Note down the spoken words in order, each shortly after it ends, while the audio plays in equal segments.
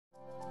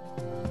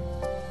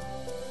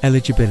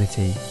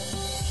Eligibility.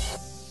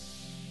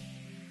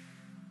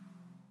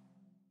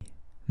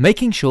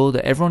 Making sure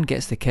that everyone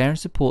gets the care and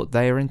support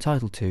they are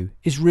entitled to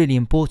is really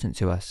important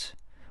to us.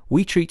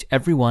 We treat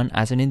everyone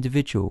as an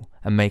individual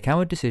and make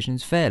our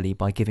decisions fairly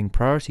by giving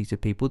priority to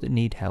people that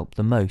need help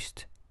the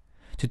most.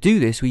 To do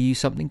this, we use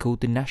something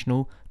called the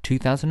National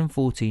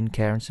 2014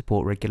 Care and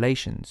Support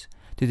Regulations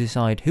to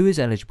decide who is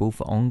eligible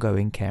for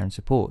ongoing care and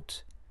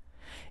support.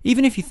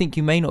 Even if you think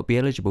you may not be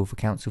eligible for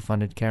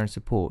council-funded care and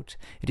support,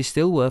 it is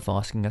still worth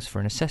asking us for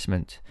an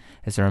assessment,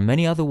 as there are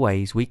many other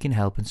ways we can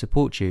help and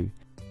support you.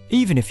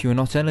 Even if you are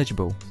not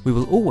eligible, we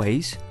will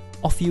always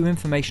offer you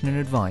information and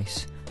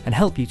advice and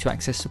help you to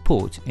access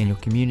support in your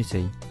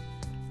community.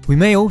 We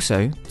may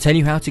also tell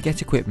you how to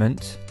get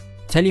equipment,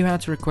 tell you how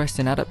to request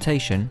an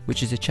adaptation,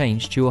 which is a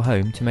change to your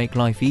home to make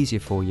life easier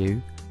for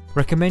you,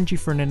 recommend you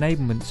for an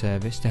enablement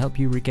service to help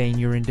you regain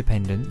your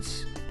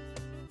independence.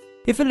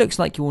 If it looks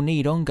like you will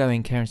need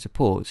ongoing care and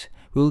support,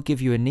 we will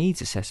give you a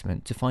needs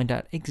assessment to find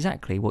out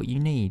exactly what you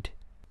need.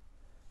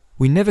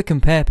 We never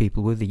compare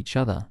people with each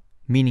other,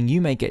 meaning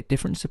you may get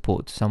different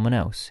support to someone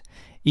else,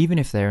 even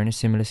if they are in a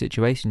similar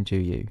situation to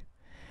you.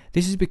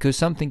 This is because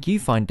something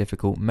you find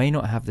difficult may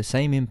not have the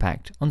same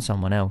impact on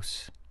someone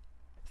else.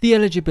 The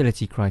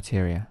eligibility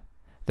criteria.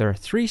 There are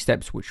 3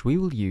 steps which we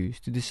will use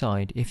to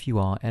decide if you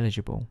are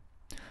eligible.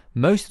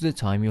 Most of the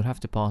time you'll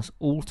have to pass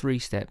all 3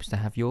 steps to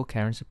have your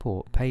care and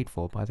support paid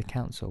for by the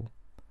council.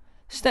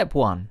 Step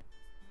 1.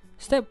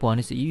 Step 1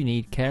 is that you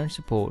need care and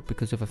support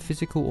because of a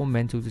physical or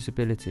mental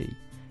disability.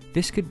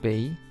 This could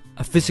be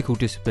a physical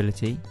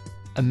disability,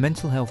 a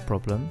mental health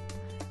problem,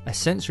 a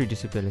sensory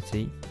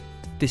disability,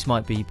 this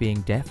might be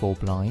being deaf or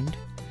blind,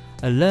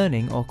 a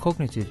learning or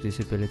cognitive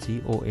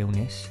disability or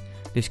illness,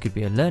 this could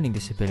be a learning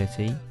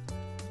disability,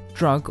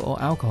 drug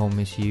or alcohol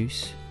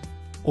misuse,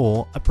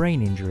 or a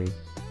brain injury.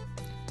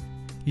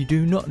 You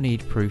do not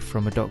need proof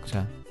from a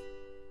doctor.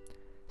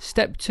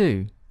 Step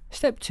 2.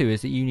 Step 2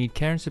 is that you need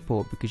care and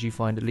support because you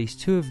find at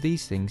least 2 of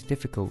these things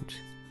difficult.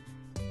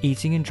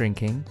 Eating and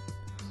drinking,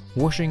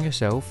 washing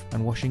yourself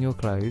and washing your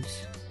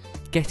clothes,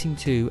 getting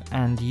to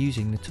and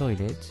using the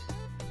toilet,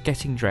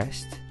 getting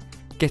dressed,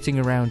 getting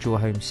around your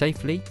home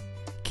safely,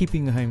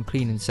 keeping your home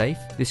clean and safe,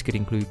 this could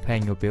include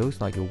paying your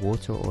bills like your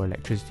water or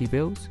electricity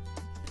bills,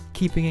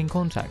 keeping in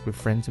contact with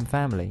friends and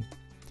family,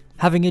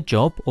 having a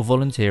job or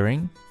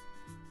volunteering,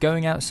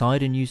 going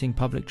outside and using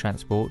public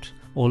transport,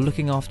 or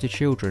looking after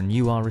children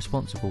you are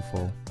responsible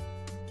for.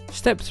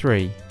 Step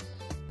 3.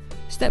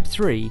 Step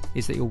 3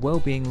 is that your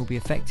well-being will be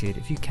affected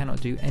if you cannot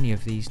do any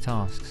of these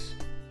tasks.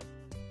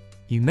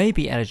 You may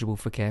be eligible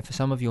for care for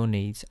some of your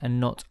needs and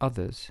not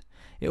others.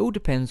 It all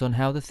depends on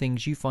how the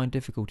things you find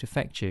difficult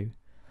affect you.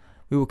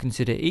 We will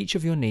consider each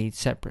of your needs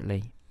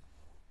separately.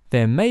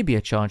 There may be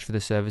a charge for the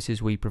services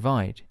we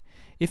provide.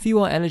 If you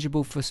are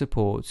eligible for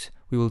support,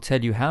 we will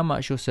tell you how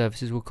much your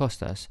services will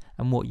cost us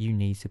and what you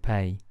need to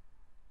pay.